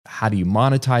how do you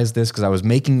monetize this? Because I was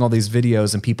making all these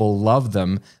videos and people love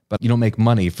them, but you don't make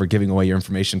money for giving away your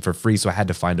information for free. So I had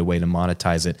to find a way to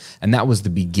monetize it. And that was the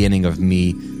beginning of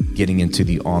me getting into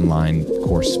the online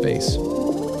course space.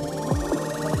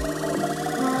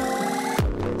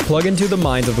 Plug into the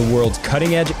minds of the world's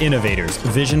cutting-edge innovators,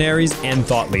 visionaries, and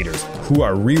thought leaders who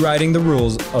are rewriting the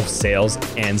rules of sales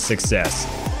and success.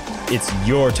 It's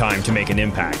your time to make an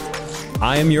impact.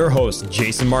 I am your host,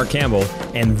 Jason Mark Campbell,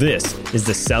 and this is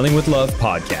the Selling with Love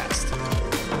podcast.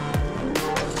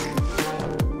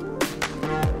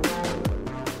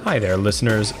 Hi there,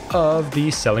 listeners of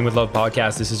the Selling with Love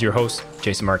podcast. This is your host,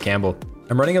 Jason Mark Campbell.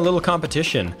 I'm running a little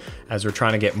competition as we're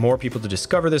trying to get more people to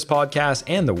discover this podcast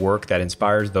and the work that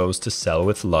inspires those to sell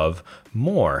with love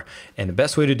more. And the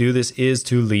best way to do this is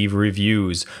to leave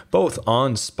reviews, both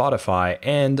on Spotify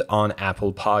and on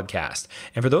Apple Podcast.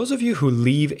 And for those of you who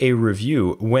leave a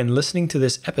review when listening to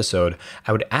this episode,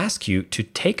 I would ask you to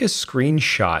take a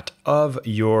screenshot of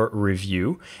your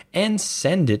review and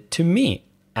send it to me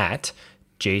at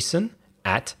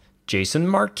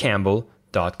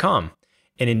jason@jasonmarkcampbell.com.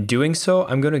 And in doing so,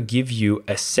 I'm going to give you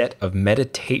a set of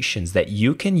meditations that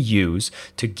you can use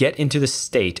to get into the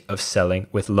state of selling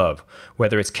with love.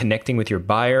 Whether it's connecting with your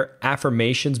buyer,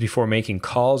 affirmations before making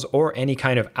calls, or any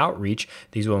kind of outreach,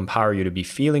 these will empower you to be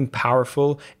feeling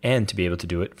powerful and to be able to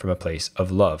do it from a place of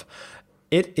love.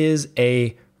 It is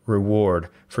a reward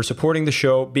for supporting the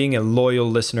show, being a loyal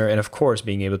listener, and of course,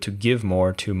 being able to give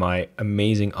more to my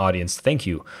amazing audience. Thank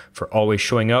you for always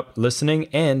showing up, listening,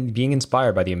 and being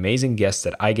inspired by the amazing guests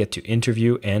that I get to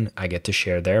interview and I get to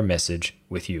share their message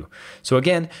with you. So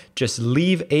again, just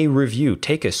leave a review.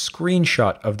 Take a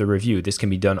screenshot of the review. This can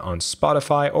be done on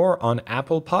Spotify or on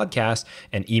Apple Podcasts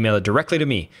and email it directly to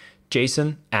me,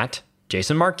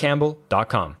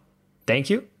 jason@jasonmarkcampbell.com. Thank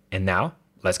you. And now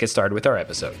let's get started with our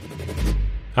episode.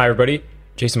 Hi, everybody.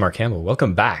 Jason Mark Campbell.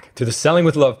 Welcome back to the Selling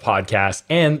with Love podcast.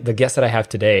 And the guest that I have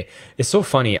today is so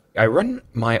funny. I run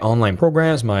my online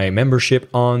programs, my membership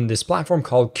on this platform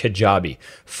called Kajabi.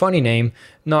 Funny name,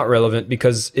 not relevant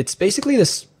because it's basically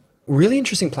this really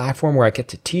interesting platform where I get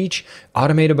to teach,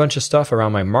 automate a bunch of stuff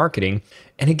around my marketing,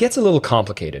 and it gets a little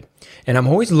complicated. And I'm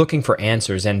always looking for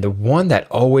answers. And the one that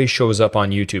always shows up on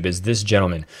YouTube is this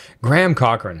gentleman,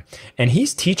 Cochrane. And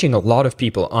he's teaching a lot of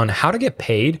people on how to get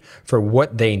paid for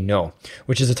what they know,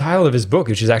 which is the title of his book,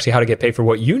 which is actually How to Get Paid for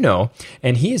What You Know.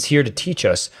 And he is here to teach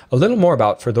us a little more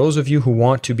about, for those of you who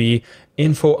want to be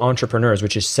info entrepreneurs,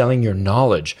 which is selling your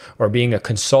knowledge or being a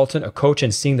consultant, a coach,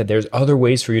 and seeing that there's other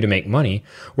ways for you to make money.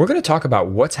 We're going to talk about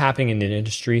what's happening in the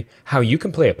industry, how you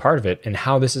can play a part of it, and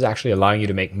how this is actually allowing you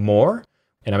to make more.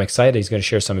 And I'm excited he's going to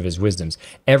share some of his wisdoms.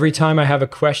 Every time I have a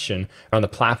question on the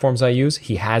platforms I use,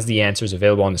 he has the answers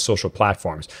available on the social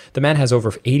platforms. The man has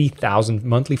over 80,000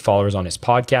 monthly followers on his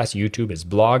podcast, YouTube, his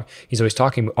blog. He's always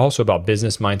talking also about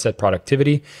business mindset,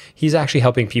 productivity. He's actually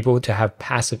helping people to have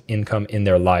passive income in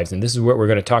their lives. And this is what we're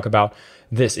going to talk about.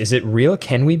 Is it real?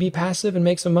 Can we be passive and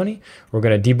make some money? We're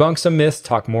going to debunk some myths,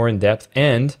 talk more in depth,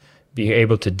 and be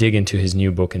able to dig into his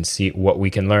new book and see what we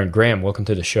can learn. Graham, welcome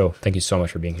to the show. Thank you so much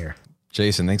for being here.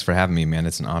 Jason, thanks for having me, man.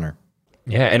 It's an honor.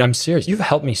 Yeah, and I'm serious. You've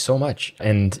helped me so much.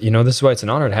 And this is why it's an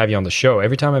honor to have you on the show.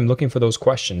 Every time I'm looking for those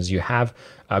questions, you have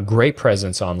a great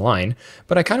presence online.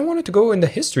 But I kind of wanted to go into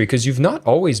history because you've not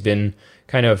always been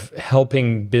kind of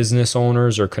helping business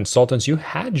owners or consultants. You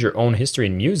had your own history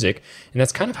in music, and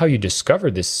that's kind of how you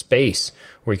discovered this space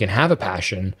where you can have a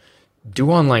passion,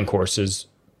 do online courses,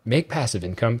 make passive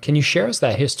income. Can you share us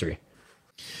that history?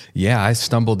 Yeah, I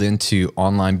stumbled into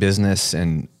online business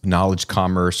and knowledge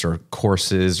commerce or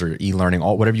courses or e-learning,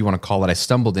 whatever you want to call it. I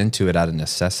stumbled into it out of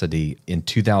necessity. In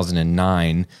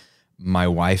 2009, my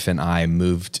wife and I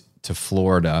moved to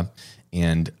Florida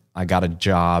and I got a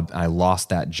job. I lost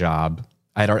that job.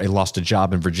 I had already lost a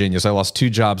job in Virginia. So I lost 2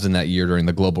 jobs in that year during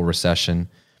the global recession.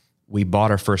 We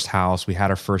bought our first house. We had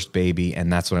our first baby.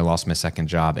 And that's when I lost my second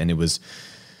job. And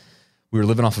we were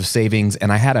living off of savings,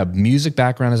 and I had a music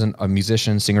background as a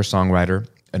musician, singer-songwriter,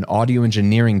 an audio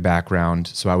engineering background,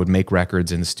 so I would make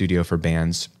records in the studio for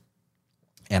bands.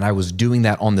 And I was doing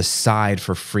that on the side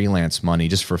for freelance money,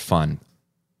 just for fun.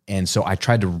 And so I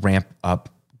tried to ramp up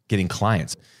getting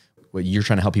clients. What you're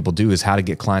trying to help people do is how to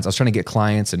get clients. I was trying to get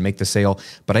clients and make the sale,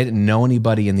 but I didn't know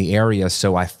anybody in the area,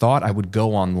 so I thought I would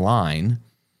go online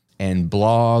and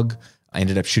blog. I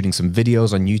ended up shooting some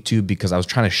videos on YouTube because I was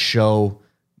trying to show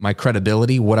my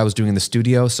credibility, what I was doing in the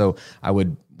studio. So I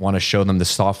would want to show them the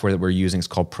software that we're using. It's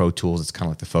called Pro Tools. It's kind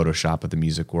of like the Photoshop of the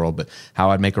music world, but how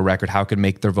I'd make a record, how it could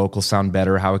make their vocals sound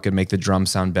better, how it could make the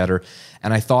drums sound better.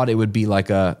 And I thought it would be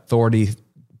like a authority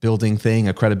building thing,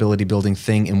 a credibility building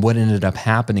thing. And what ended up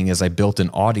happening is I built an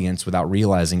audience without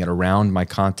realizing it around my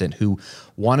content who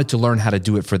wanted to learn how to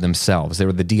do it for themselves. They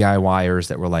were the DIYers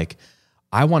that were like,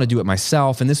 I want to do it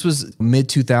myself. And this was mid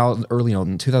 2000, early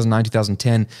on, 2009,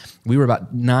 2010. We were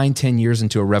about 9-10 years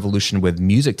into a revolution with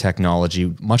music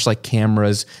technology, much like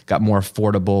cameras got more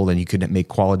affordable and you could make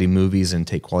quality movies and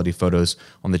take quality photos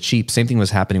on the cheap. Same thing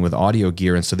was happening with audio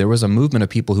gear. And so there was a movement of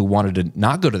people who wanted to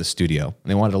not go to the studio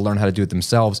and they wanted to learn how to do it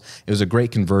themselves. It was a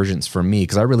great convergence for me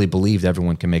because I really believed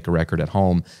everyone can make a record at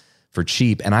home for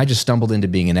cheap. And I just stumbled into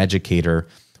being an educator,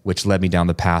 which led me down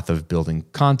the path of building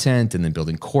content and then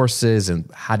building courses and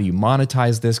how do you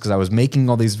monetize this? Because I was making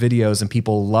all these videos and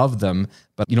people love them,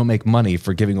 but you don't make money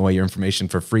for giving away your information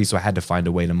for free. So I had to find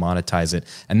a way to monetize it.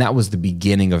 And that was the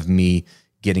beginning of me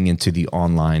getting into the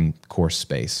online course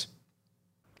space.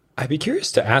 I'd be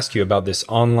curious to ask you about this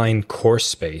online course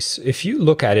space. If you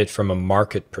look at it from a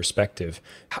market perspective,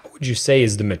 how would you say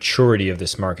is the maturity of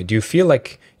this market? Do you feel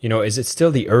like, is it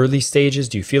still the early stages?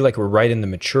 Do you feel like we're right in the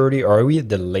maturity, or are we at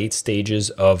the late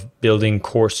stages of building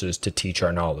courses to teach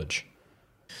our knowledge?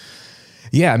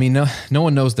 Yeah, I mean, no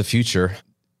one knows the future.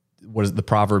 What does the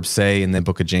Proverbs say in the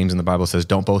book of James in the Bible says,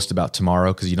 don't boast about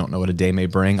tomorrow because you don't know what a day may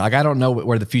bring. Like, I don't know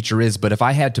where the future is, but if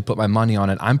I had to put my money on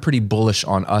it, I'm pretty bullish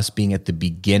on us being at the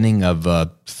beginning of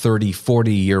a 30,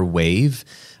 40-year wave.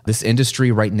 This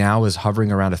industry right now is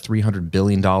hovering around a $300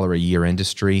 billion a year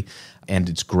industry, and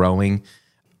it's growing.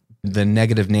 The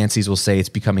negative Nancy's will say it's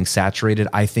becoming saturated.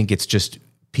 I think it's just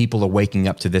people are waking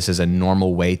up to this as a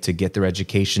normal way to get their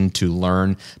education, to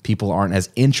learn. People aren't as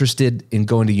interested in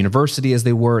going to university as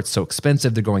they were. It's so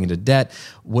expensive. They're going into debt.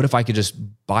 What if I could just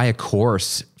buy a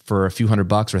course for a few $100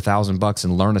 or $1,000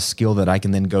 and learn a skill that I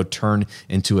can then go turn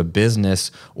into a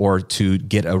business or to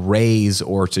get a raise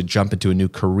or to jump into a new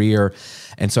career?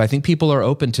 And so I think people are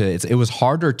open to it. It was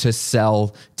harder to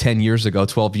sell 10 years ago,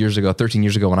 12 years ago, 13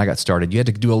 years ago when I got started. You had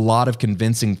to do a lot of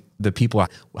convincing the people.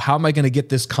 How am I going to get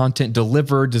this content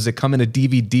delivered? Does it come in a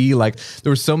DVD? Like,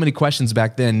 there were so many questions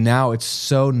back then. Now it's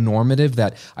so normative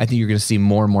that I think you're going to see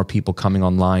more and more people coming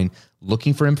online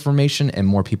looking for information and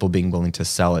more people being willing to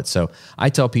sell it. So I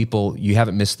tell people, you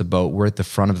haven't missed the boat. We're at the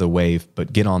front of the wave,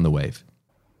 but get on the wave.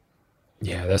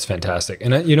 Yeah, that's fantastic.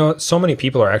 And so many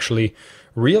people are actually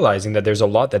realizing that there's a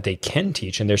lot that they can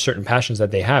teach and there's certain passions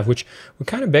that they have, which would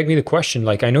kind of beg me the question,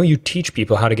 like, I know you teach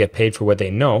people how to get paid for what they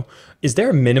know. Is there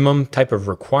a minimum type of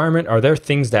requirement? Are there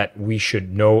things that we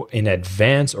should know in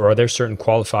advance, or are there certain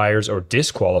qualifiers or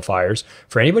disqualifiers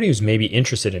for anybody who's maybe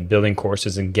interested in building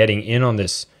courses and getting in on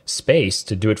this space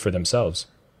to do it for themselves?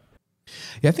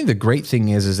 Yeah, I think the great thing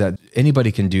is that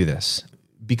anybody can do this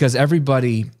because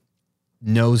everybody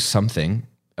knows something.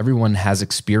 Everyone has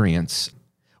experience.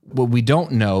 What we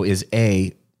don't know is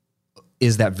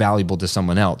is that valuable to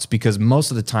someone else? Because most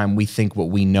of the time we think what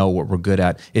we know, what we're good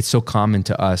at, it's so common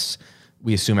to us.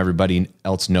 We assume everybody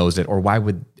else knows it, or why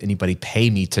would anybody pay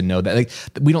me to know that? Like,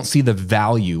 we don't see the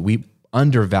value. We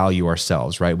undervalue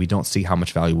ourselves, right? We don't see how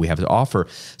much value we have to offer.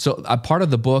 So a part of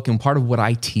the book and part of what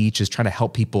I teach is trying to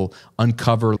help people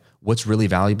uncover what's really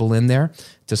valuable in there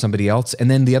to somebody else. And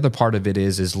then the other part of it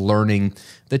is learning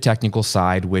the technical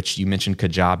side, which you mentioned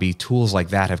Kajabi. Tools like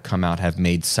that have come out, have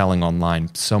made selling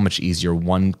online so much easier.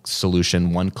 One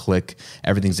solution, one click,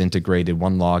 everything's integrated,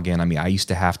 one login. I mean, I used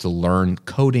to have to learn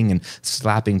coding and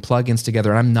slapping plugins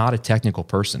together, and I'm not a technical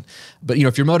person. But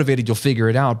if you're motivated, you'll figure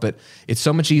it out. But it's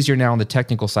so much easier now on the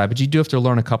technical side, but you do have to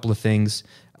learn a couple of things.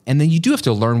 And then you do have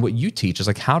to learn what you teach, is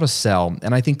like how to sell.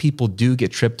 And I think people do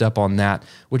get tripped up on that,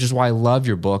 which is why I love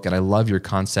your book and I love your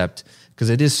concept, because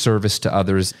it is service to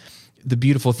others. The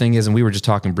beautiful thing is, and we were just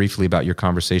talking briefly about your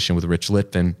conversation with Rich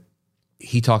Litvin,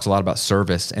 he talks a lot about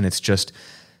service, and it's just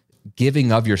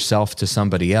giving of yourself to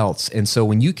somebody else. And so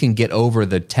when you can get over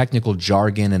the technical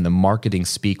jargon and the marketing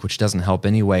speak, which doesn't help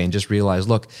anyway, and just realize,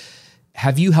 look,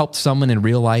 have you helped someone in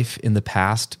real life in the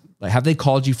past? Like, have they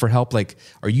called you for help? Like,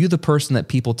 are you the person that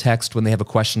people text when they have a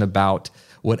question about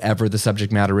whatever the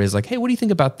subject matter is? Like, hey, what do you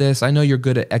think about this? I know you're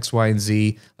good at X, Y, and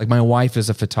Z. Like, my wife is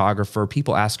a photographer.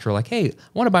 People ask her, like, hey, I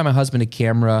want to buy my husband a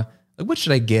camera. Like, what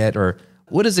should I get? Or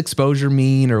what does exposure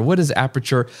mean? Or what is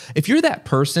aperture? If you're that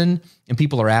person and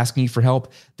people are asking you for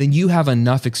help, then you have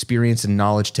enough experience and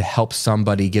knowledge to help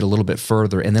somebody get a little bit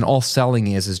further. And then all selling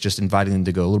is just inviting them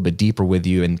to go a little bit deeper with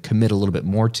you and commit a little bit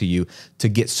more to you to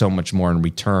get so much more in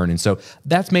return. And so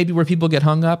that's maybe where people get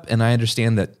hung up. And I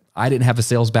understand that I didn't have a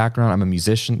sales background. I'm a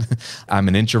musician. I'm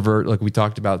an introvert, like we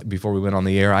talked about before we went on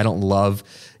the air. I don't love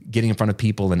getting in front of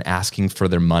people and asking for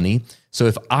their money. So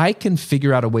if I can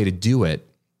figure out a way to do it,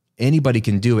 Anybody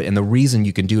can do it. And the reason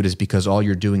you can do it is because all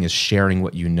you're doing is sharing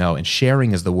what you know. And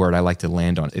sharing is the word I like to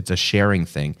land on. It's a sharing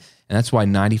thing. And that's why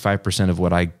 95% of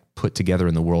what I put together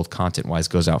in the world content-wise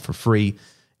goes out for free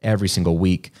every single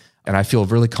week. And I feel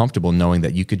really comfortable knowing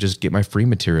that you could just get my free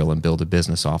material and build a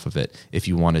business off of it if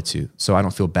you wanted to. So I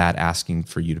don't feel bad asking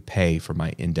for you to pay for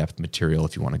my in-depth material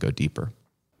if you want to go deeper.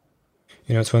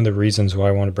 It's one of the reasons why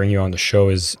I want to bring you on the show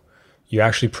is you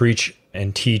actually preach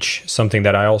and teach something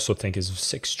that I also think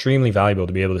is extremely valuable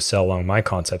to be able to sell along my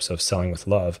concepts of selling with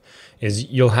love is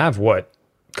you'll have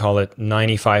call it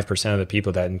 95% of the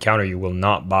people that encounter you will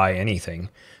not buy anything.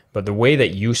 But the way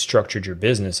that you structured your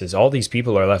business is all these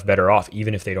people are left better off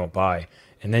even if they don't buy.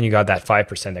 And then you got that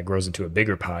 5% that grows into a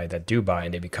bigger pie that do buy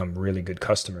and they become really good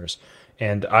customers.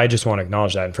 And I just want to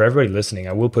acknowledge that. And for everybody listening,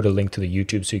 I will put a link to the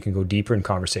YouTube so you can go deeper in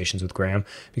conversations with Graham.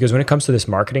 Because when it comes to this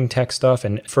marketing tech stuff,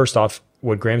 and first off,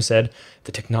 what Graham said,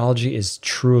 the technology is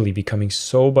truly becoming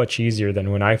so much easier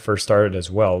than when I first started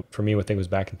as well. For me, I think it was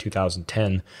back in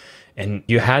 2010. And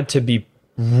you had to be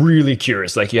really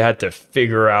curious. Like you had to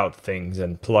figure out things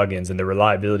and plugins and the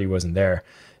reliability wasn't there.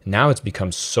 Now it's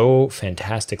become so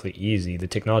fantastically easy. The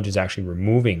technology is actually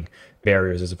removing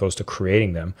barriers as opposed to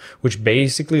creating them, which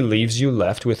basically leaves you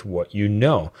left with what you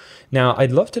know. Now,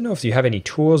 I'd love to know if you have any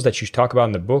tools that you talk about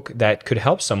in the book that could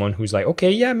help someone who's like, okay,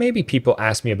 yeah, maybe people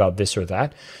ask me about this or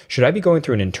that. Should I be going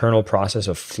through an internal process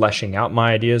of fleshing out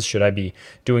my ideas? Should I be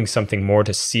doing something more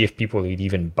to see if people would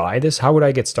even buy this? How would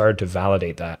I get started to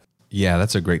validate that? Yeah,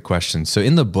 that's a great question. So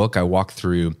in the book, I walk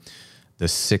through the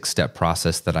 6-step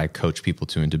process that I coach people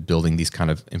to into building these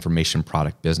kind of information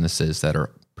product businesses that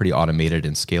are pretty automated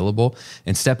and scalable.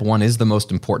 And step 1 is the most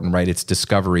important, right? It's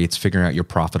discovery. It's figuring out your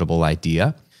profitable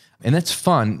idea. And that's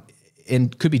fun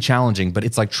and could be challenging, but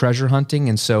it's like treasure hunting.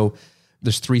 And so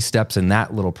there's 3 steps in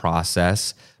that little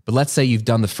process. But let's say you've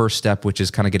done the first step, which is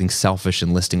kind of getting selfish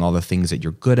and listing all the things that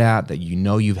you're good at, that you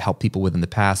know you've helped people with in the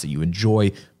past, that you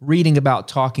enjoy reading about,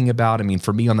 talking about. I mean,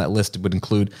 for me on that list, it would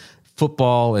include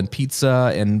football and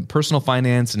pizza and personal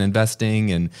finance and investing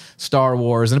and Star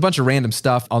Wars and a bunch of random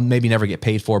stuff I'll maybe never get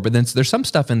paid for. But then there's some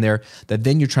stuff in there that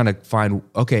then you're trying to find,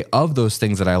 okay, of those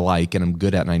things that I like and I'm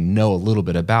good at and I know a little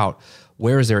bit about,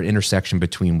 where is there an intersection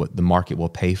between what the market will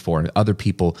pay for and other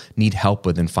people need help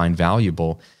with and find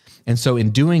valuable? And so in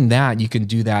doing that, you can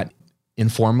do that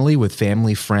informally with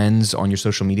family, friends on your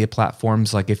social media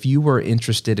platforms. Like if you were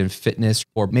interested in fitness,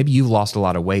 or maybe you lost a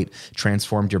lot of weight,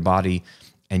 transformed your body,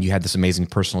 and you had this amazing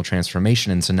personal transformation.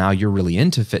 And so now you're really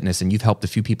into fitness and you've helped a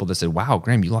few people that said, wow,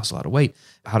 Graham, you lost a lot of weight.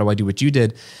 How do I do what you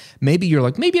did? Maybe you're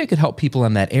like, maybe I could help people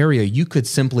in that area. You could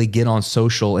simply get on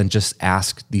social and just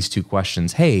ask these 2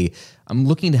 questions. Hey, I'm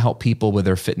looking to help people with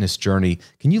their fitness journey.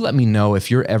 Can you let me know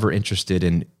if you're ever interested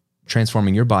in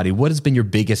transforming your body? What has been your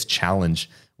biggest challenge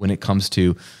when it comes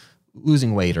to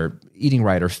losing weight or eating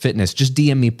right or fitness? Just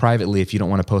DM me privately if you don't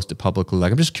want to post it publicly.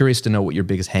 Like, I'm just curious to know what your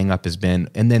biggest hang up has been.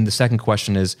 And then the second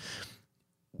question is,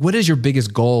 what is your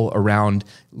biggest goal around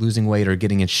losing weight or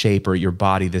getting in shape or your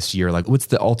body this year? Like, what's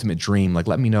the ultimate dream? Like,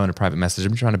 let me know in a private message.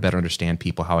 I'm trying to better understand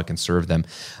people, how I can serve them.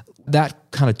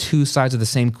 That kind of 2 sides of the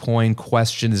same coin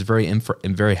question is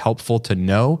very helpful to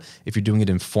know if you're doing it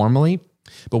informally.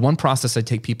 But one process I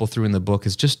take people through in the book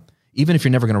is just, even if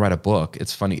you're never going to write a book,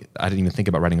 it's funny, I didn't even think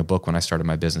about writing a book when I started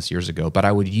my business years ago, but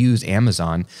I would use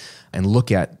Amazon and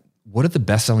look at what are the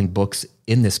best-selling books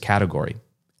in this category.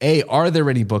 Are there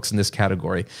any books in this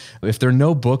category? If there are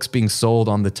no books being sold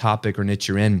on the topic or niche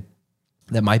you're in,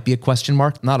 that might be a question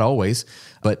mark, not always,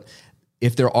 but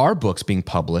if there are books being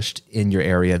published in your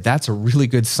area, that's a really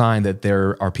good sign that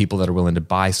there are people that are willing to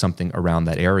buy something around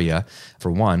that area,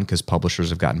 for one, because publishers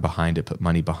have gotten behind it, put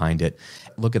money behind it.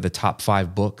 Look at the top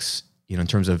 5 books, in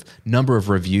terms of number of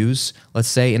reviews, let's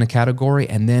say, in a category,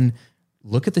 and then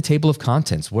look at the table of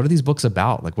contents. What are these books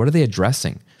about? Like, what are they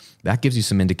addressing? That gives you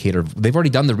some indicator. They've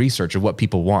already done the research of what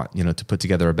people want, to put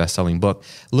together a best-selling book.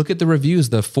 Look at the reviews,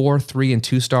 the 4, 3, and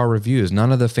 2-star reviews.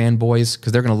 None of the fanboys,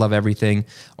 because they're going to love everything,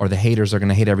 or the haters are going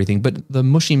to hate everything. But the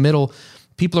mushy middle,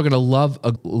 people are going to love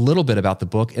a little bit about the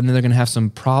book, and then they're going to have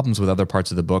some problems with other parts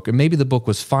of the book. Or maybe the book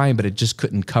was fine, but it just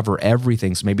couldn't cover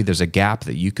everything. So maybe there's a gap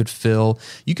that you could fill.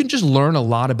 You can just learn a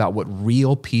lot about what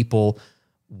real people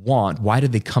want. Why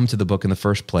did they come to the book in the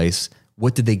first place?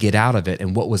 What did they get out of it?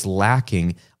 And what was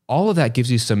lacking? All of that gives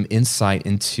you some insight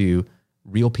into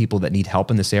real people that need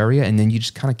help in this area. And then you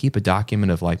just kind of keep a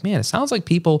document of like, man, it sounds like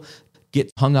people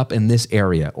get hung up in this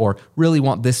area or really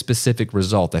want this specific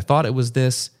result. I thought it was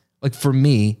this. Like for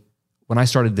me, when I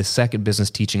started the second business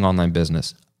teaching online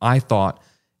business, I thought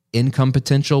income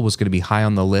potential was going to be high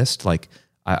on the list. Like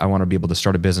I want to be able to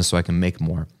start a business so I can make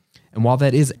more. And while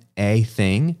that is a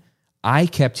thing, I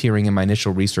kept hearing in my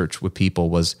initial research with people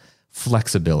was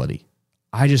flexibility.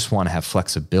 I just want to have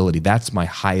flexibility. That's my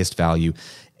highest value,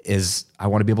 is I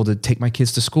want to be able to take my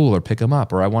kids to school or pick them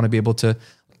up, or I want to be able to,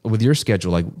 with your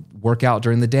schedule, like work out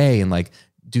during the day and like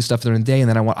do stuff during the day. And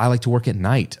then I like to work at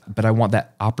night, but I want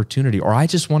that opportunity. Or I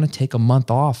just want to take a month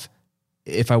off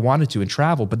if I wanted to and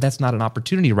travel, but that's not an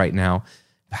opportunity right now.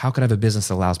 How could I have a business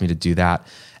that allows me to do that?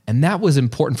 And that was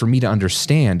important for me to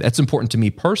understand. That's important to me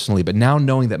personally, but now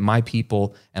knowing that my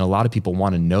people and a lot of people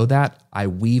want to know that, I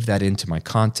weave that into my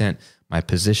content, my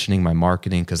positioning, my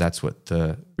marketing, because that's what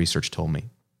the research told me.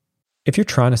 If you're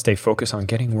trying to stay focused on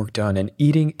getting work done and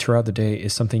eating throughout the day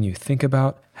is something you think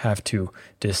about, have to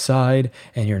decide,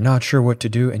 and you're not sure what to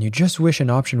do, and you just wish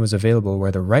an option was available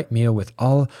where the right meal with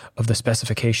all of the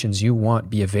specifications you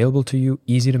want be available to you,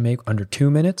 easy to make under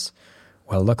 2 minutes,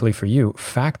 well, luckily for you,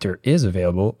 Factor is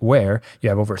available where you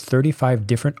have over 35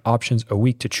 different options a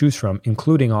week to choose from,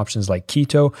 including options like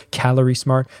keto, calorie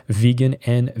smart, vegan,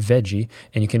 and veggie.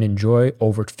 And you can enjoy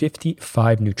over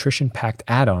 55 nutrition-packed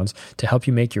add-ons to help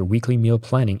you make your weekly meal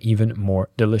planning even more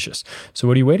delicious. So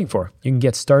what are you waiting for? You can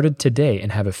get started today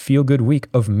and have a feel-good week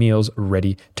of meals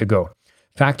ready to go.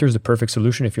 Factor is the perfect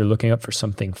solution if you're looking up for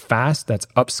something fast that's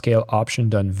upscale option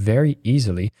done very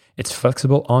easily. It's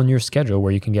flexible on your schedule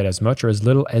where you can get as much or as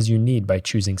little as you need by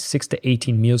choosing 6 to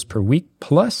 18 meals per week.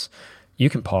 Plus, you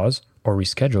can pause or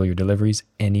reschedule your deliveries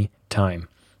anytime.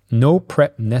 No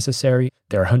prep necessary.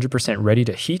 They're 100% ready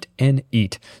to heat and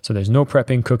eat. So there's no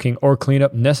prepping, cooking, or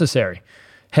cleanup necessary.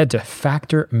 Head to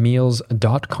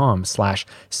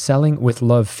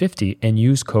factormeals.com/sellingwithlove50 and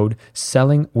use code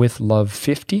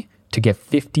sellingwithlove50 to get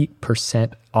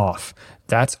 50% off.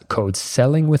 That's code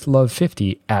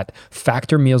sellingwithlove50 at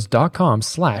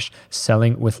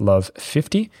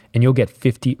factormeals.com/sellingwithlove50 and you'll get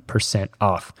 50%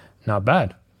 off. Not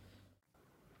bad.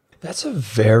 That's a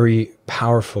very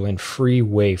powerful and free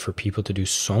way for people to do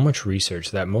so much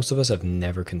research that most of us have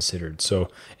never considered. So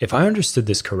if I understood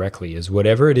this correctly, is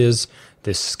whatever it is,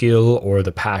 this skill or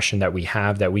the passion that we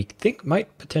have that we think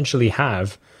might potentially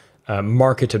have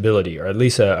marketability, or at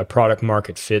least a product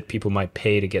market fit, people might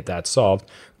pay to get that solved.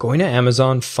 Going to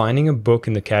Amazon, finding a book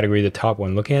in the category, the top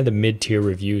one, looking at the mid-tier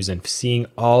reviews and seeing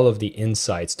all of the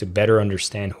insights to better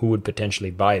understand who would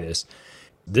potentially buy this.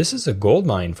 This is a gold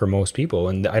mine for most people.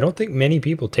 And I don't think many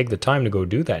people take the time to go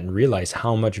do that and realize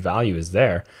how much value is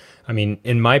there. I mean,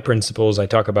 in my principles, I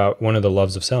talk about one of the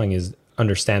loves of selling is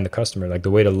understand the customer. Like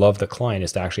the way to love the client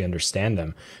is to actually understand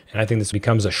them. And I think this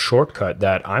becomes a shortcut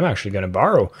that I'm actually going to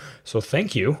borrow. So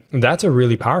thank you. That's a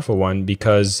really powerful one,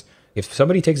 because if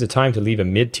somebody takes the time to leave a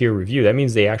mid-tier review, that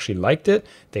means they actually liked it.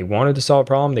 They wanted to solve a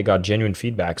problem. They got genuine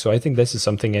feedback. So I think this is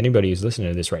something anybody who's listening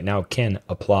to this right now can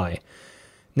apply.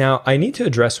 Now, I need to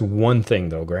address one thing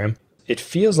though, Graham. It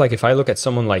feels like if I look at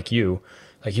someone like you've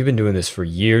been doing this for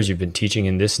years, you've been teaching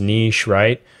in this niche,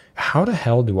 right? How the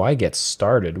hell do I get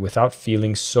started without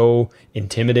feeling so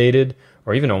intimidated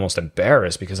or even almost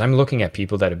embarrassed? Because I'm looking at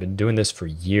people that have been doing this for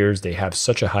years. They have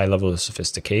such a high level of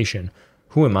sophistication.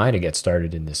 Who am I to get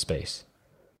started in this space?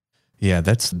 Yeah,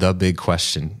 that's the big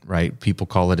question, right? People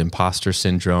call it imposter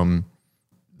syndrome.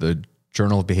 The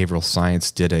Journal of Behavioral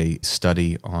Science did a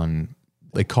study on,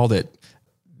 they called it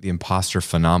the imposter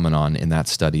phenomenon in that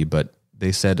study, but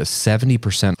they said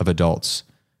 70% of adults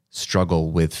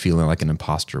struggle with feeling like an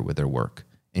imposter with their work,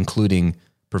 including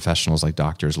professionals like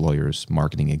doctors, lawyers,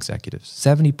 marketing executives.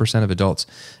 70% of adults.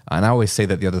 And I always say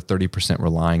that the other 30%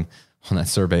 relying on that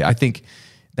survey. I think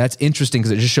that's interesting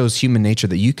because it just shows human nature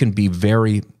that you can be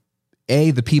the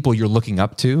people you're looking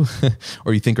up to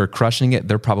or you think are crushing it,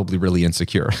 they're probably really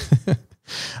insecure.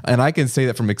 And I can say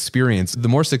that from experience. The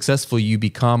more successful you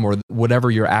become, or whatever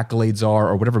your accolades are,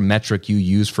 or whatever metric you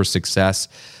use for success,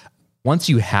 once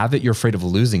you have it, you're afraid of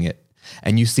losing it.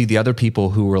 And you see the other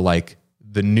people who were like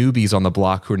the newbies on the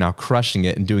block who are now crushing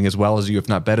it and doing as well as you, if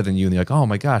not better than you. And you're like, oh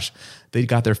my gosh, they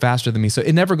got there faster than me. So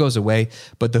it never goes away.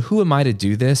 But the who am I to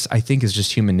do this, I think, is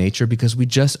just human nature, because we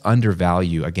just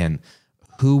undervalue, again,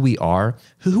 who we are.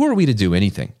 Who are we to do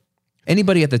anything?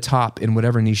 Anybody at the top in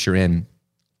whatever niche you're in,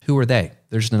 who are they?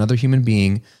 They're just another human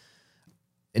being.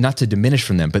 And not to diminish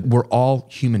from them, but we're all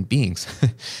human beings.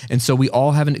 And so we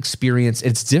all have an experience.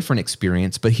 It's different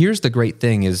experience. But here's the great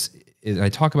thing is I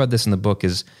talk about this in the book,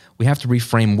 is we have to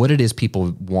reframe what it is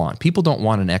people want. People don't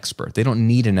want an expert. They don't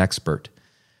need an expert.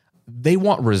 They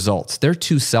want results. They're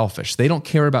too selfish. They don't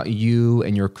care about you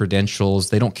and your credentials.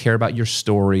 They don't care about your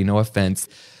story, no offense.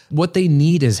 What they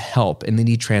need is help, and they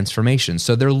need transformation.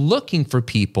 So they're looking for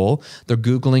people. They're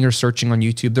Googling or searching on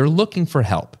YouTube. They're looking for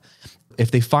help.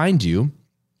 If they find you,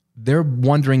 they're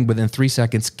wondering within 3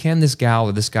 seconds, can this gal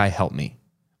or this guy help me?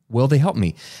 Will they help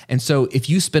me? And so if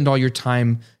you spend all your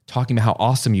time talking about how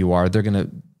awesome you are, they're going to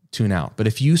tune out. But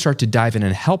if you start to dive in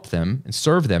and help them and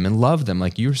serve them and love them,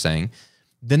 like you were saying,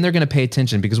 then they're going to pay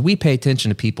attention, because we pay attention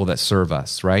to people that serve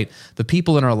us, right? The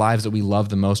people in our lives that we love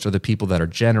the most are the people that are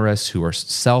generous, who are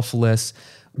selfless.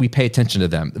 We pay attention to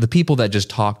them. The people that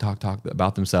just talk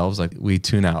about themselves, like, we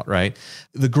tune out, right?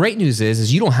 The great news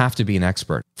is you don't have to be an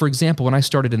expert. For example, when I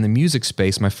started in the music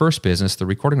space, my first business, the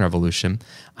Recording Revolution,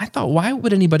 I thought, why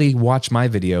would anybody watch my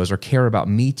videos or care about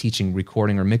me teaching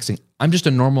recording or mixing? I'm just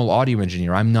a normal audio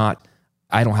engineer. I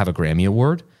don't have a Grammy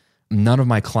Award. None of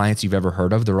my clients you've ever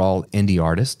heard of, they're all indie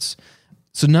artists.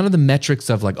 So none of the metrics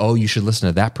of like, oh, you should listen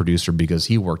to that producer because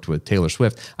he worked with Taylor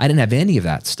Swift. I didn't have any of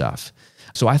that stuff.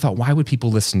 So I thought, why would people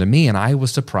listen to me? And I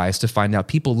was surprised to find out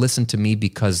people listened to me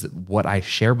because what I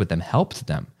shared with them helped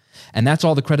them. And that's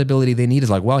all the credibility they need, is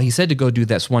like, well, he said to go do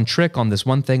this one trick on this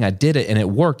one thing. I did it and it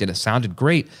worked and it sounded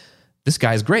great. This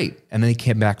guy's great. And then he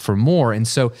came back for more. And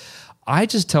so I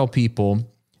just tell people,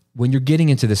 when you're getting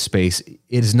into this space, it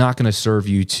is not going to serve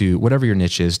you to, whatever your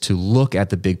niche is, to look at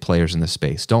the big players in the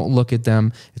space. Don't look at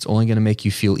them. It's only going to make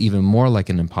you feel even more like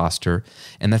an imposter.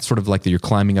 And that's sort of like that you're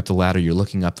climbing up the ladder, you're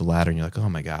looking up the ladder, and you're like, oh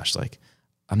my gosh, like,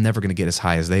 I'm never going to get as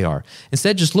high as they are.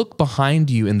 Instead, just look behind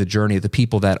you in the journey of the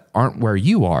people that aren't where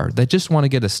you are, that just want to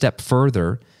get a step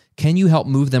further. Can you help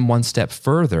move them one step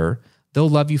further? They'll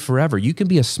love you forever. You can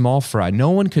be a small fry.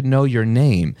 No one could know your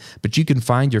name, but you can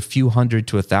find your few hundred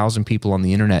to 1,000 people on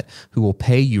the internet who will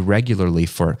pay you regularly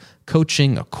for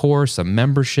coaching, a course, a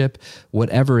membership,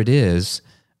 whatever it is,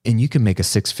 and you can make a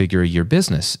 6-figure a year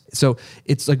business. So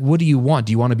it's like, what do you want?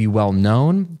 Do you want to be well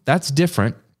known? That's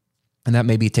different. And that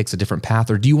maybe takes a different path.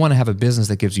 Or do you want to have a business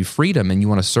that gives you freedom and you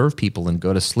want to serve people and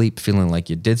go to sleep feeling like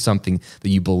you did something that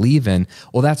you believe in?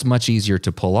 Well, that's much easier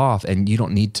to pull off, and you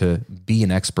don't need to be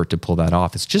an expert to pull that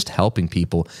off. It's just helping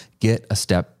people get a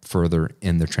step further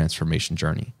in their transformation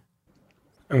journey.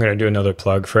 I'm going to do another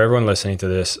plug for everyone listening to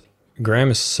this. Graham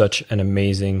is such an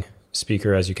amazing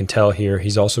speaker, as you can tell here.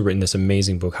 He's also written this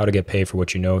amazing book, How to Get Paid for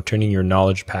What You Know, turning your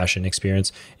knowledge, passion,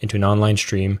 experience into an online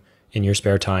stream in your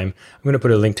spare time. I'm going to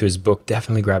put a link to his book.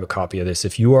 Definitely grab a copy of this.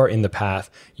 If you are in the path,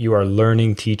 you are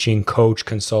learning, teaching, coach,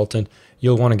 consultant,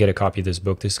 you'll want to get a copy of this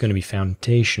book. This is going to be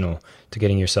foundational to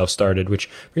getting yourself started, which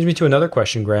brings me to another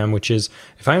question, Graham, which is,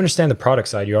 if I understand the product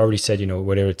side, you already said,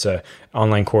 whether it's a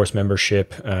online course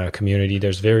membership, community,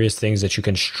 there's various things that you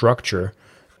can structure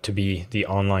to be the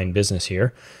online business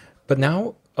here. But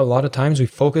now a lot of times we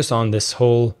focus on this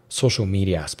whole social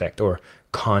media aspect or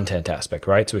content aspect,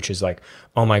 right? So which is like,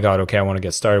 oh my God, okay, I want to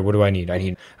get started. What do I need? I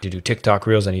need to do TikTok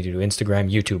Reels. I need to do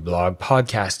Instagram, YouTube, blog,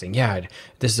 podcasting. Yeah,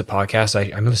 this is a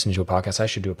podcast. I'm listening to a podcast. I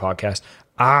should do a podcast.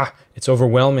 It's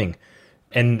overwhelming.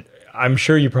 And I'm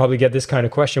sure you probably get this kind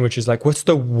of question, which is like, what's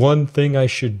the one thing I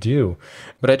should do?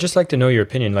 But I'd just like to know your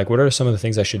opinion. Like, what are some of the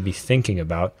things I should be thinking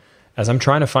about as I'm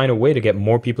trying to find a way to get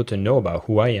more people to know about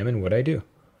who I am and what I do?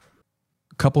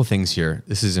 A couple of things here.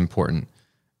 This is important.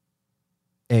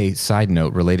 A side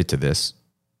note related to this,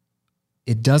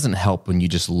 it doesn't help when you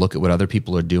just look at what other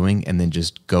people are doing and then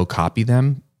just go copy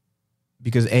them,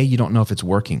 because you don't know if it's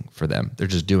working for them. They're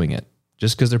just doing it.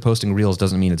 Just because they're posting reels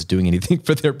doesn't mean it's doing anything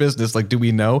for their business. Like, do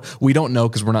we know? We don't know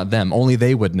because we're not them. Only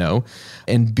they would know.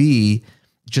 And B,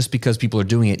 just because people are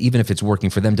doing it, even if it's working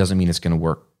for them, doesn't mean it's going to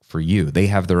work for you. They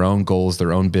have their own goals,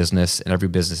 their own business, and every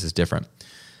business is different.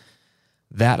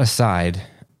 That aside,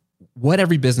 what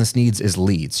every business needs is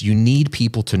leads. You need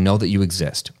people to know that you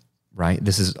exist, right?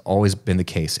 This has always been the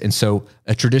case. And so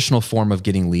a traditional form of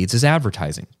getting leads is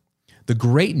advertising. The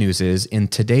great news is, in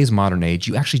today's modern age,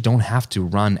 you actually don't have to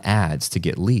run ads to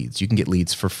get leads. You can get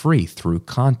leads for free through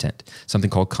content, something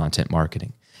called content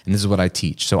marketing. And this is what I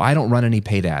teach. So I don't run any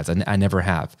paid ads. I never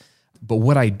have. But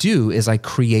what I do is I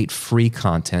create free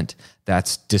content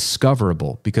that's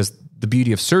discoverable, because the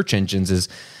beauty of search engines is,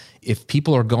 if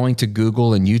people are going to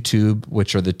Google and YouTube,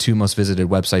 which are the two most visited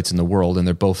websites in the world, and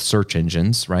they're both search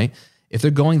engines, right? If they're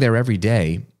going there every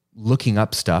day, looking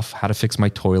up stuff, how to fix my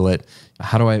toilet,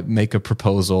 how do I make a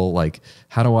proposal, like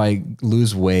how do I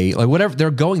lose weight, like whatever, they're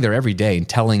going there every day and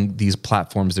telling these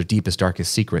platforms their deepest,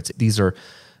 darkest secrets. These are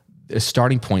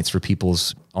starting points for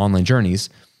people's online journeys.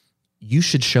 You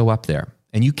should show up there,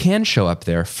 and you can show up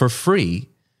there for free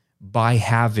by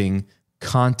having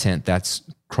content that's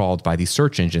crawled by these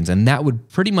search engines. And that would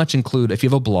pretty much include, if you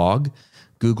have a blog,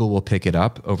 Google will pick it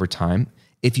up over time.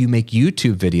 If you make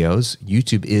YouTube videos,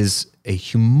 YouTube is a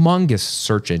humongous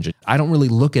search engine. I don't really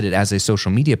look at it as a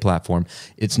social media platform.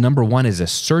 Its number one is a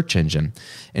search engine.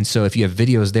 And so if you have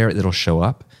videos there, it'll show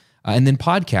up. And then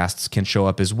podcasts can show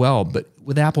up as well. But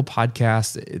with Apple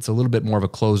Podcasts, it's a little bit more of a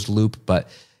closed loop, but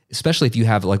especially if you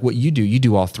have like what you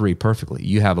do all three perfectly.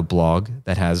 You have a blog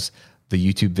that has the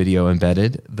YouTube video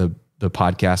embedded, the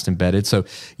podcast embedded. So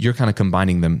you're kind of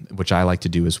combining them, which I like to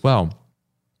do as well.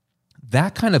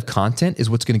 That kind of content is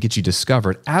what's going to get you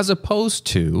discovered, as opposed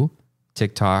to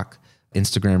TikTok,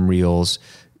 Instagram Reels,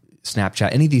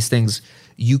 Snapchat, any of these things.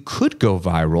 You could go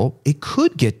viral. It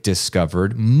could get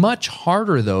discovered. Much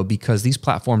harder though, because these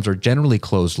platforms are generally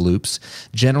closed loops.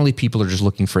 Generally, people are just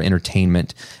looking for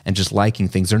entertainment and just liking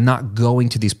things. They're not going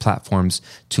to these platforms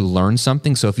to learn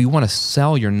something. So if you want to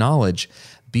sell your knowledge,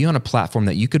 be on a platform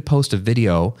that you could post a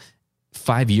video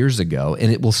 5 years ago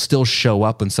and it will still show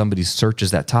up when somebody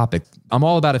searches that topic. I'm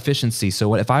all about efficiency.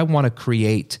 So if I want to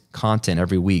create content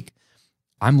every week,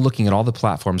 I'm looking at all the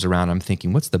platforms around. I'm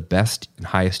thinking, what's the best and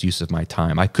highest use of my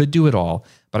time? I could do it all,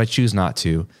 but I choose not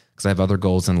to because I have other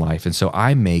goals in life. And so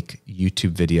I make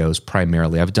YouTube videos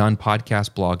primarily. I've done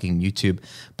podcast, blogging, YouTube,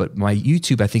 but my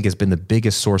YouTube, I think, has been the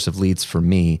biggest source of leads for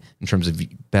me in terms of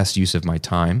best use of my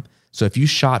time. So if you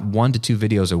shot 1 to 2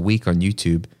 videos a week on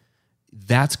YouTube,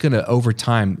 that's going to, over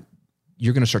time,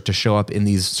 you're going to start to show up in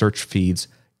these search feeds.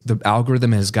 The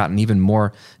algorithm has gotten even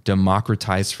more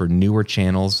democratized for newer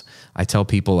channels. I tell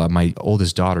people, my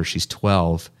oldest daughter, she's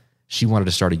 12, she wanted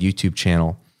to start a YouTube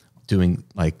channel doing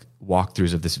like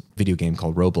walkthroughs of this video game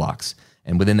called Roblox.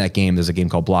 And within that game, there's a game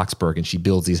called Bloxburg, and she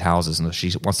builds these houses, and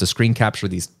she wants to screen capture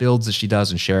these builds that she does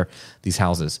and share these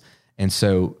houses. And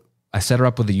so I set her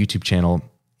up with a YouTube channel,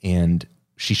 and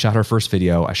she shot her first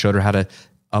video. I showed her how to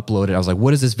upload it. I was like,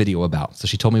 what is this video about? So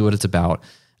she told me what it's about.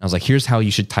 I was like, here's how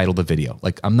you should title the video.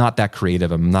 Like, I'm not that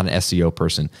creative. I'm not an SEO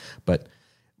person, but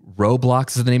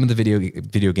Roblox is the name of the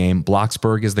video game.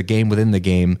 Bloxburg is the game within the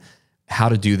game. How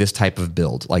to do this type of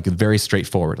build, like very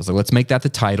straightforward. I was like, let's make that the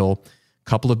title.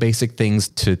 Couple of basic things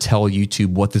to tell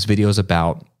YouTube what this video is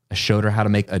about. I showed her how to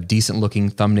make a decent looking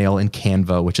thumbnail in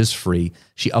Canva, which is free.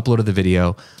 She uploaded the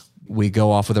video. We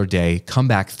go off with our day, come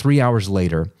back 3 hours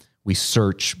later. We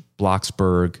search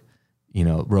Bloxburg,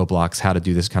 Roblox, how to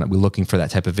do this we're looking for that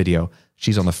type of video.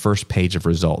 She's on the first page of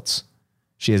results.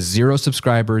 She has 0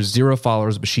 subscribers, 0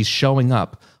 followers, but she's showing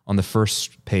up on the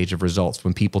first page of results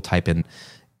when people type in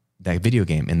that video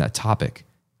game in that topic.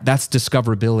 That's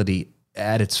discoverability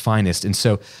at its finest. And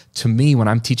so to me, when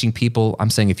I'm teaching people, I'm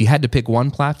saying if you had to pick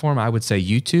one platform, I would say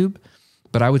YouTube.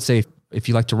 But I would say if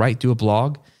you like to write, do a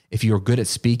blog. If you're good at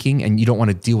speaking and you don't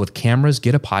want to deal with cameras,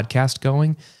 get a podcast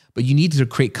going. But you need to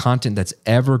create content that's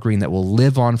evergreen, that will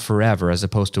live on forever, as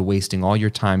opposed to wasting all your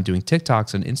time doing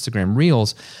TikToks and Instagram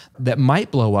Reels that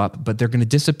might blow up, but they're going to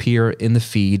disappear in the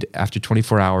feed after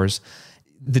 24 hours.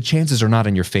 The chances are not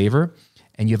in your favor,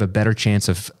 and you have a better chance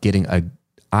of getting an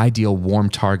ideal warm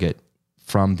target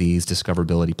from these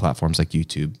discoverability platforms like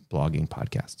YouTube, blogging,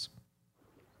 podcasts.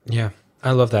 Yeah,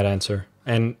 I love that answer.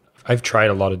 And I've tried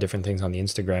a lot of different things on the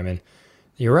Instagram, and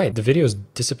you're right. The videos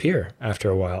disappear after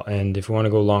a while. And if you want to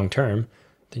go long term,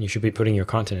 then you should be putting your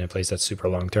content in a place that's super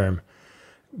long term.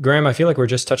 Graham, I feel like we're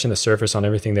just touching the surface on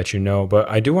everything that you know, but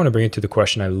I do want to bring it to the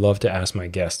question I love to ask my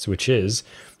guests, which is,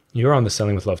 you're on the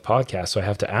Selling with Love podcast, so I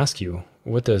have to ask you,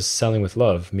 what does selling with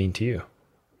love mean to you?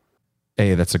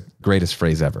 Hey, that's the greatest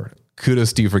phrase ever.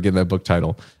 Kudos to you for getting that book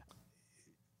title.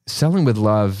 Selling with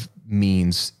love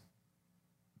means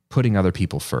putting other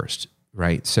people first,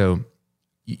 right? So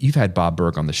you've had Bob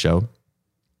Burg on the show.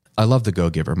 I love The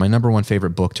Go-Giver, my number one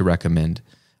favorite book to recommend.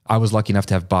 I was lucky enough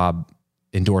to have Bob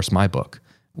endorse my book,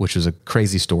 which was a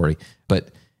crazy story.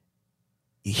 But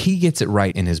he gets it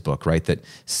right in his book, right? That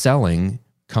selling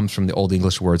comes from the Old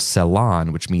English word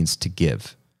selon, which means to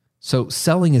give. So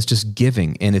selling is just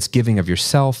giving, and it's giving of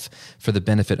yourself for the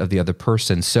benefit of the other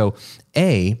person. So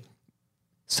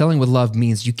selling with love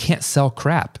means you can't sell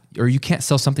crap, or you can't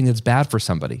sell something that's bad for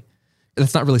somebody.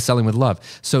 That's not really selling with love.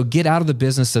 So get out of the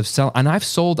business of selling. And I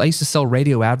used to sell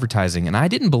radio advertising, and I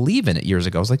didn't believe in it years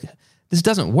ago. I was like, this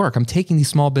doesn't work. I'm taking these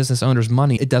small business owners'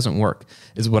 money. It doesn't work,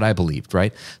 is what I believed,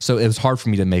 right? So it was hard for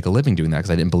me to make a living doing that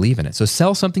because I didn't believe in it. So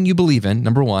sell something you believe in,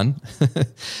 number one.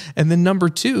 And then number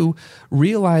two,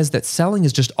 realize that selling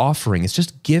is just offering. It's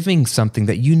just giving something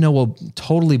that you know will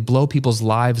totally blow people's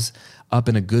lives up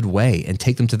in a good way and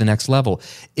take them to the next level.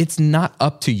 It's not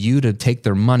up to you to take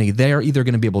their money. They are either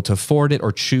going to be able to afford it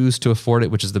or choose to afford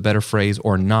it, which is the better phrase,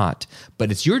 or not.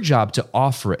 But it's your job to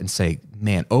offer it and say,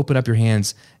 man, open up your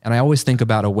hands. And I always think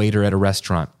about a waiter at a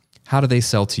restaurant. How do they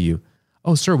sell to you?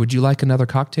 Oh, sir, would you like another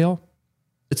cocktail?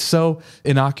 It's so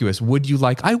innocuous.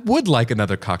 I would like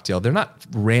another cocktail. They're not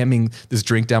ramming this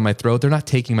drink down my throat. They're not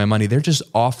taking my money. They're just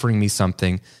offering me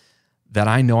something that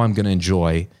I know I'm going to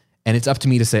enjoy. And it's up to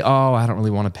me to say, oh, I don't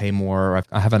really want to pay more. Or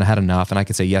I haven't had enough. And I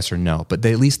can say yes or no. But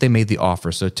at least they made the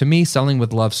offer. So to me, selling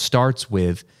with love starts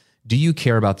with Do you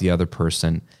care about the other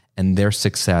person and their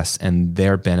success and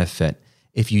their benefit?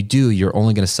 If you do, you're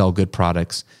only going to sell good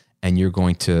products and you're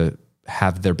going to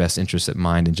have their best interests at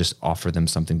mind and just offer them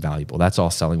something valuable. That's all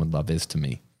selling with love is to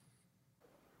me.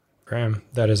 Graham,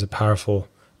 that is a powerful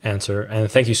answer.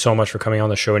 And thank you so much for coming on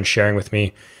the show and sharing with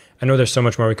me. I know there's so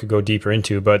much more we could go deeper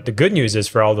into, but the good news is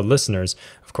for all the listeners,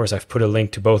 of course, I've put a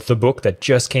link to both the book that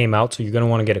just came out, so you're going to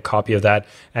want to get a copy of that.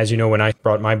 As you know, when I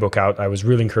brought my book out, I was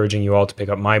really encouraging you all to pick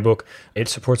up my book. It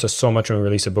supports us so much when we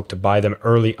release a book to buy them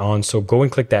early on, so go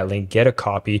and click that link, get a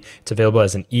copy. It's available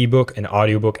as an ebook, an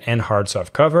audiobook, and hard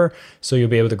soft cover, so you'll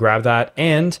be able to grab that.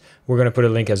 And we're going to put a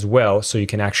link as well so you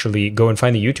can actually go and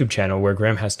find the YouTube channel where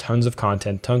Graham has tons of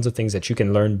content, tons of things that you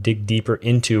can learn, dig deeper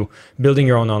into building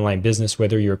your own online business,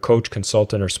 whether you're a coach,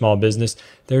 consultant, or small business.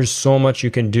 There's so much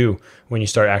you can do when you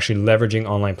start actually leveraging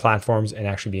online platforms and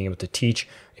actually being able to teach.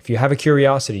 If you have a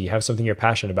curiosity, you have something you're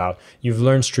passionate about, you've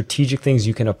learned strategic things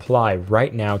you can apply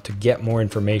right now to get more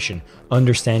information,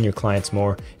 understand your clients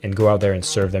more, and go out there and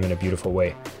serve them in a beautiful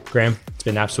way. Graham, it's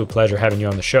been an absolute pleasure having you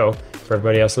on the show. For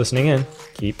everybody else listening in,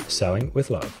 keep selling with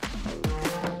love.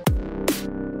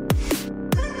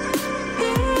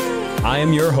 I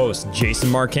am your host, Jason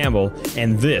Mark Campbell,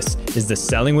 and this is the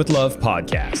Selling with Love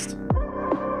podcast.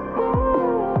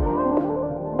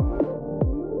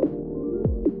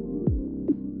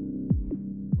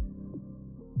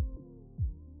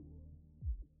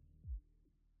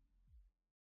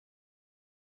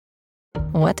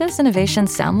 What does innovation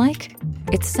sound like?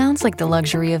 It sounds like the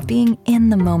luxury of being in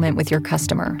the moment with your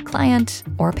customer, client,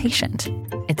 or patient.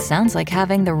 It sounds like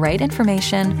having the right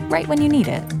information right when you need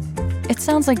it. It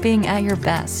sounds like being at your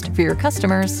best for your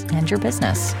customers and your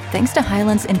business. Thanks to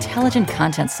Hyland's intelligent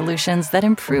content solutions that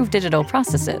improve digital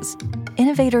processes,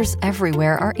 innovators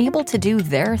everywhere are able to do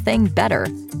their thing better,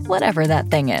 whatever that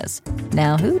thing is.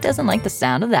 Now, who doesn't like the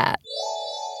sound of that?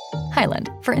 Hyland,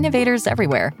 for innovators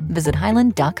everywhere. Visit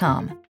hyland.com.